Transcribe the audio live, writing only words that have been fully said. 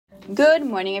Good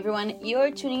morning, everyone.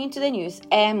 You're tuning into the news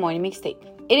and morning mixtape.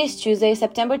 It is Tuesday,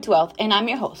 September 12th, and I'm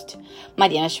your host,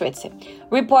 Mariana Schuetze,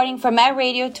 reporting from Mad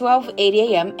Radio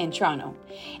 1280 AM in Toronto.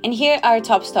 And here are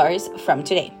top stories from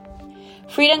today.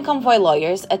 Freedom Convoy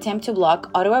lawyers attempt to block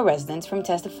Ottawa residents from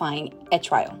testifying at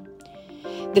trial.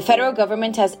 The federal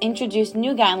government has introduced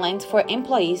new guidelines for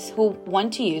employees who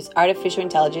want to use artificial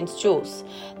intelligence tools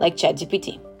like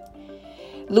ChatGPT.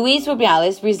 Luis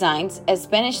Rubiales resigns as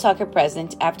Spanish soccer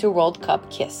president after World Cup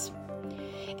kiss.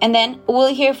 And then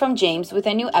we'll hear from James with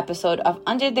a new episode of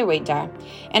Under the Radar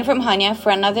and from Hania for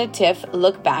another TIFF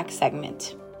Look Back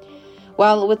segment.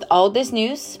 Well, with all this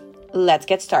news, let's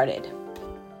get started.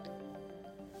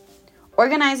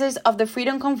 Organizers of the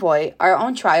Freedom Convoy are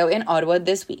on trial in Ottawa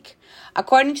this week.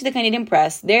 According to the Canadian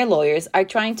press, their lawyers are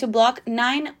trying to block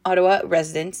 9 Ottawa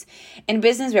residents and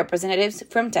business representatives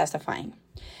from testifying.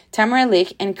 Tamara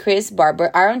Lick and Chris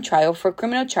Barber are on trial for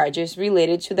criminal charges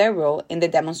related to their role in the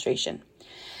demonstration.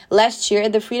 Last year,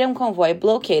 the Freedom Convoy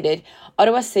blockaded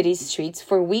Ottawa City streets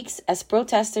for weeks as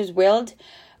protesters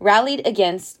rallied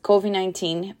against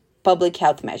COVID-19 public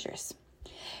health measures.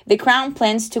 The Crown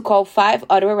plans to call 5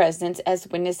 Ottawa residents as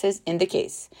witnesses in the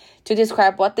case to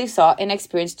describe what they saw and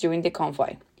experienced during the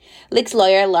convoy. Lick's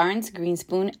lawyer Lawrence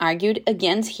Greenspoon argued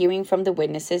against hearing from the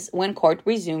witnesses when court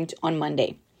resumed on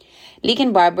Monday. Lick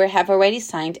and Barber have already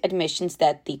signed admissions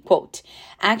that the, quote,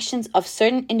 actions of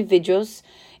certain individuals,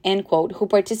 end quote, who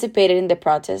participated in the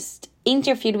protest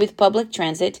interfered with public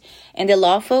transit and the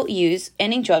lawful use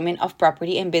and enjoyment of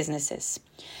property and businesses.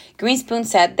 Greenspoon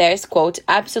said there's, quote,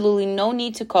 absolutely no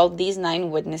need to call these 9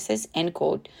 witnesses, end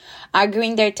quote,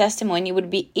 arguing their testimony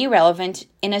would be irrelevant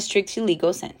in a strictly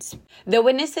legal sense. The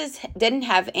witnesses didn't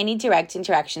have any direct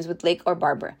interactions with Lick or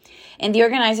Barber, and the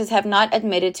organizers have not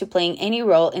admitted to playing any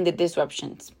role in the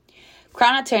disruptions.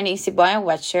 Crown attorney Siboya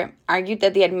Wetcher argued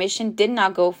that the admission did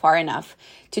not go far enough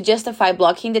to justify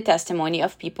blocking the testimony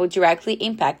of people directly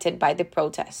impacted by the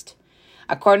protest.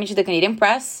 According to the Canadian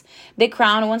press, the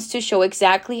Crown wants to show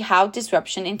exactly how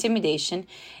disruption, intimidation,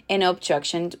 and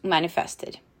obstruction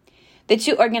manifested. The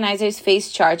 2 organizers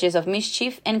face charges of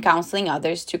mischief and counseling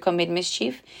others to commit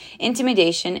mischief,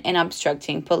 intimidation, and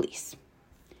obstructing police.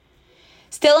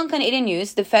 Still on Canadian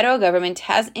news, the federal government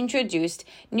has introduced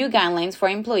new guidelines for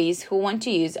employees who want to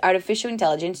use artificial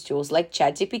intelligence tools like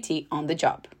ChatGPT on the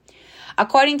job.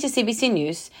 According to CBC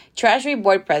News, Treasury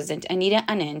Board President Anita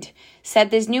Anand said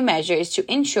this new measure is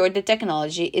to ensure the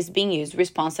technology is being used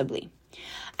responsibly.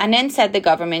 Anand said the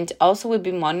government also will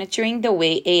be monitoring the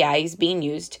way AI is being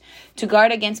used to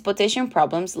guard against potential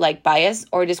problems like bias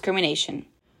or discrimination.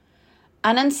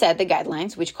 Anand said the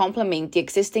guidelines, which complement the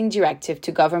existing directive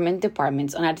to government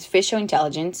departments on artificial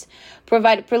intelligence,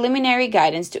 provide preliminary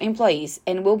guidance to employees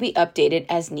and will be updated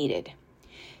as needed.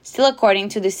 Still according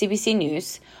to the CBC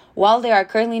News, while there are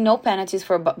currently no penalties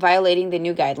for violating the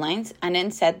new guidelines,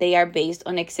 Anand said they are based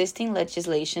on existing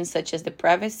legislation such as the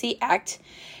Privacy Act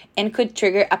and could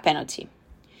trigger a penalty.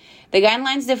 The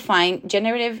guidelines define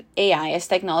generative AI as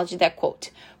technology that, quote,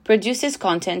 produces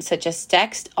content such as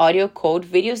text, audio, code,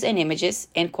 videos, and images,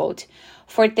 end quote,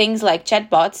 for things like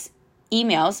chatbots,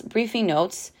 emails, briefing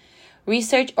notes,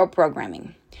 research, or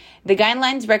programming. The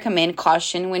guidelines recommend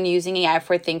caution when using AI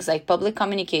for things like public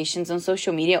communications on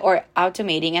social media or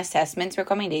automating assessments,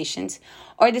 recommendations,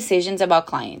 or decisions about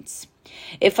clients.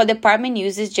 If a department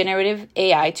uses generative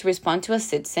AI to respond to a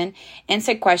citizen,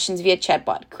 answer questions via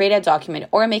chatbot, create a document,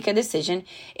 or make a decision,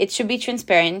 it should be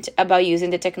transparent about using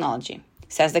the technology,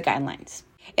 says the guidelines.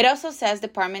 It also says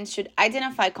departments should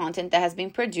identify content that has been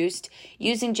produced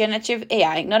using generative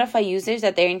AI, notify users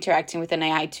that they're interacting with an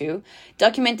AI tool,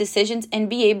 document decisions, and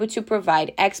be able to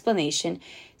provide explanation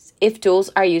if tools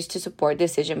are used to support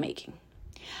decision-making.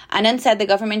 Anand said the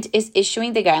government is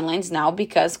issuing the guidelines now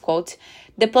because, quote,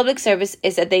 the public service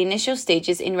is at the initial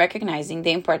stages in recognizing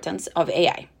the importance of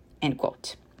AI, end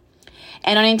quote.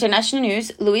 And on international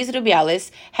news, Luis Rubiales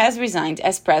has resigned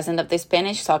as president of the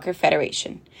Spanish Soccer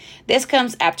Federation. This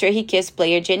comes after he kissed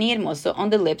player Jenny Hermoso on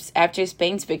the lips after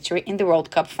Spain's victory in the World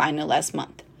Cup final last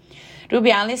month.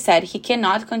 Rubiales said he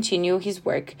cannot continue his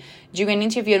work during an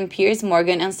interview on Piers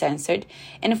Morgan Uncensored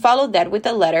and followed that with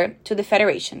a letter to the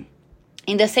federation.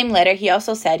 In the same letter, he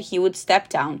also said he would step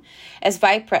down as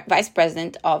vice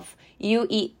president of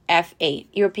UEFA,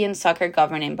 European Soccer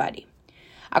Governing Body.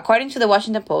 According to the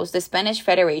Washington Post, the Spanish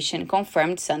Federation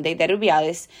confirmed Sunday that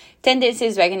Rubiales tendered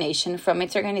his resignation from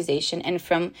its organization and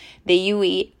from the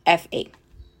UEFA.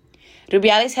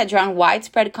 Rubiales had drawn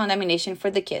widespread condemnation for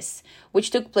the kiss,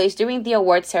 which took place during the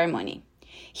award ceremony.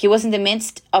 He was in the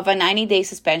midst of a 90-day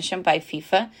suspension by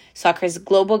FIFA, soccer's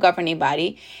global governing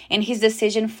body, and his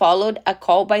decision followed a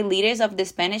call by leaders of the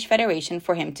Spanish Federation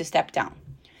for him to step down.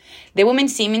 The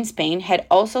women's team in Spain had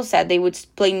also said they would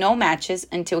play no matches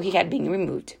until he had been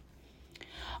removed.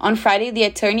 On Friday, the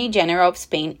Attorney General of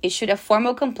Spain issued a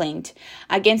formal complaint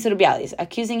against Rubiales,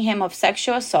 accusing him of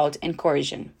sexual assault and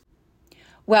coercion.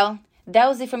 Well, that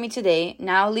was it for me today.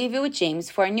 Now I'll leave you with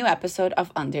James for a new episode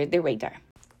of Under the Radar.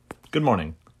 Good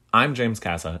morning. I'm James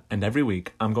Caza, and every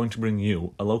week I'm going to bring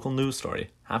you a local news story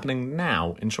happening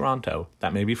now in Toronto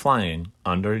that may be flying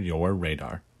under your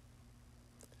radar.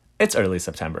 It's early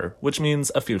September, which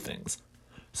means a few things.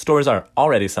 Stores are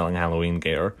already selling Halloween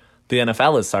gear, the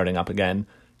NFL is starting up again,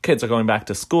 kids are going back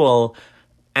to school,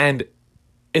 and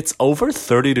it's over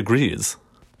 30 degrees.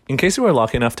 In case you were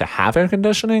lucky enough to have air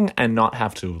conditioning and not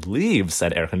have to leave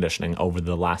said air conditioning over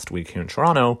the last week here in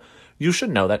Toronto, you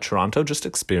should know that Toronto just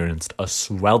experienced a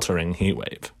sweltering heat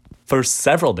wave. For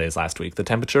several days last week, the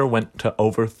temperature went to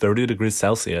over 30 degrees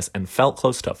Celsius and felt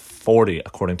close to 40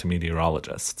 according to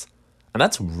meteorologists. And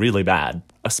that's really bad,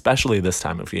 especially this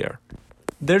time of year.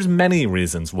 There's many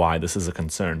reasons why this is a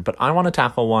concern, but I want to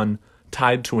tackle one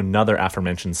tied to another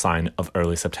aforementioned sign of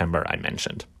early September I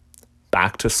mentioned.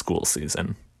 Back to school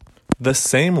season. The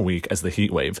same week as the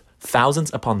heat wave,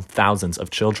 thousands upon thousands of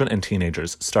children and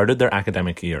teenagers started their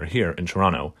academic year here in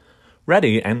Toronto.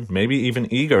 Ready and maybe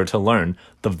even eager to learn,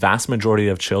 the vast majority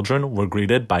of children were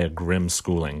greeted by a grim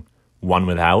schooling, one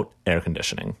without air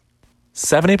conditioning.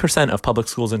 70% of public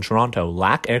schools in Toronto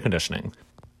lack air conditioning,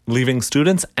 leaving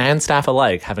students and staff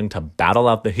alike having to battle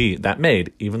out the heat that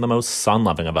made even the most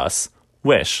sun-loving of us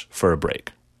wish for a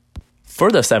break. For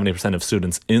the 70% of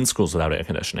students in schools without air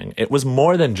conditioning, it was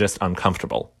more than just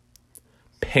uncomfortable.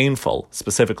 Painful,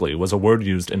 specifically, was a word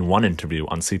used in one interview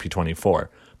on CP24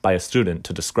 by a student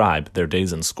to describe their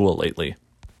days in school lately.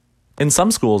 In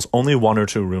some schools, only 1 or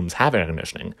 2 rooms have air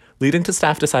conditioning, leading to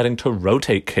staff deciding to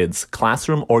rotate kids,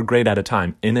 classroom or grade at a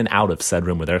time, in and out of said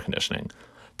room with air conditioning.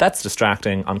 That's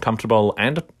distracting, uncomfortable,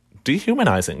 and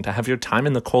dehumanizing to have your time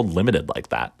in the cold limited like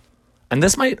that. And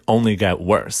this might only get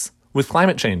worse. With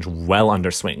climate change well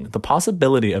under swing, the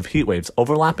possibility of heat waves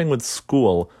overlapping with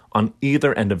school on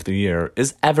either end of the year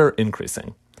is ever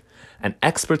increasing. And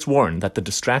experts warn that the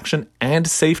distraction and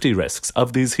safety risks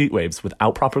of these heat waves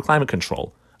without proper climate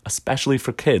control, especially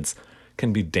for kids,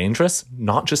 can be dangerous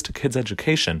not just to kids'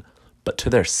 education, but to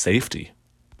their safety.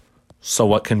 So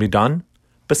what can be done?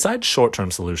 Besides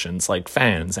short-term solutions like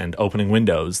fans and opening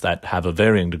windows that have a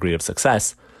varying degree of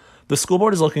success, the school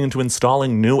board is looking into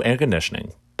installing new air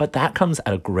conditioning, but that comes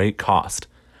at a great cost,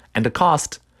 and a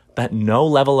cost that no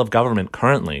level of government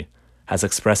currently has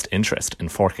expressed interest in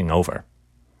forking over.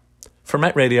 For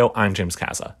Met Radio, I'm James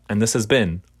Caza, and this has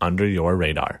been Under Your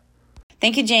Radar.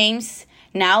 Thank you, James.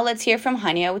 Now let's hear from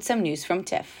Hania with some news from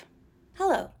TIFF.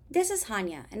 Hello, this is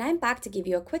Hania, and I'm back to give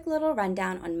you a quick little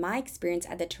rundown on my experience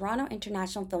at the Toronto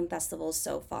International Film Festival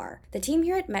so far. The team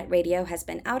here at Met Radio has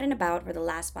been out and about for the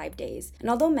last 5 days, and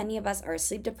although many of us are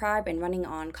sleep deprived and running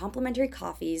on complimentary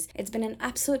coffees, it's been an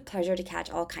absolute pleasure to catch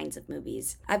all kinds of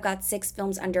movies. I've got 6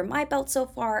 films under my belt so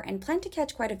far and plan to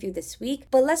catch quite a few this week,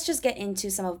 but let's just get into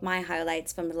some of my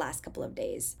highlights from the last couple of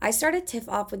days. I started TIFF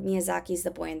off with Miyazaki's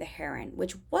The Boy and the Heron,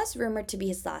 which was rumored to be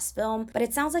his last film, but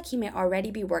it sounds like he may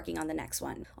already be working on the next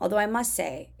one. Although I must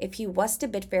say, if he was to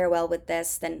bid farewell with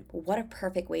this, then what a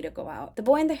perfect way to go out. The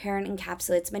Boy and the Heron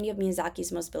encapsulates many of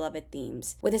Miyazaki's most beloved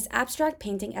themes. With his abstract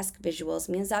painting-esque visuals,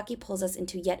 Miyazaki pulls us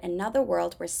into yet another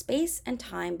world where space and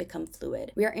time become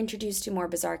fluid. We are introduced to more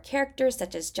bizarre characters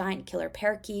such as giant killer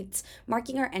parakeets,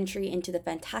 marking our entry into the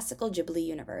fantastical Ghibli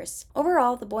universe.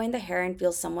 Overall, The Boy and the Heron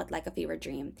feels somewhat like a fever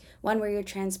dream, one where you're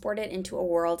transported into a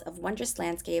world of wondrous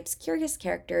landscapes, curious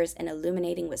characters, and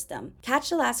illuminating wisdom.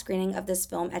 Catch the last screening of this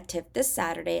film at TIFF this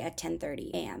Saturday at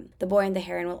 10:30 a.m. The Boy and the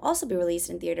Heron will also be released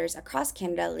in theaters across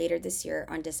Canada later this year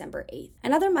on December 8th.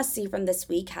 Another must-see from this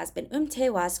week has been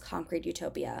Tewa's Concrete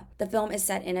Utopia. The film is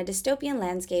set in a dystopian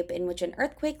landscape in which an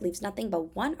earthquake leaves nothing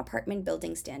but one apartment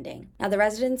building standing. Now the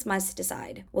residents must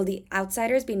decide, will the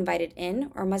outsiders be invited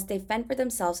in, or must they fend for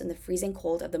themselves in the freezing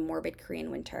cold of the morbid Korean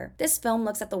winter? This film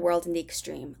looks at the world in the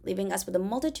extreme, leaving us with a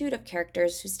multitude of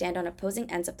characters who stand on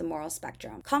opposing ends of the moral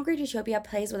spectrum. Concrete Utopia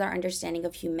plays with our understanding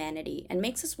of humanity and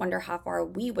makes us wonder how far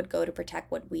we would go to protect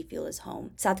what we feel is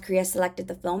home. South Korea selected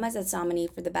the film as its nominee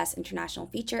for the Best International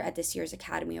Feature at this year's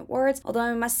Academy Awards, although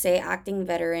I must say acting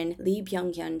veteran Lee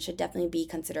Byung-hyun should definitely be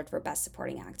considered for Best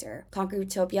Supporting Actor. Concrete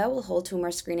Utopia will hold 2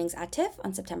 more screenings at TIFF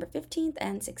on September 15th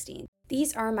and 16th.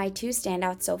 These are my 2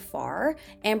 standouts so far.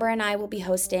 Amber and I will be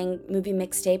hosting Movie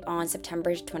Mixtape on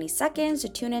September 22nd, so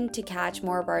tune in to catch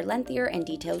more of our lengthier and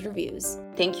detailed reviews.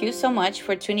 Thank you so much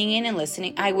for tuning in and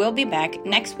listening. I will be back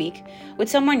next week with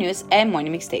some more news and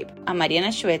Morning Mixtape. I'm Mariana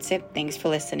Schuetze. Thanks for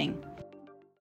listening.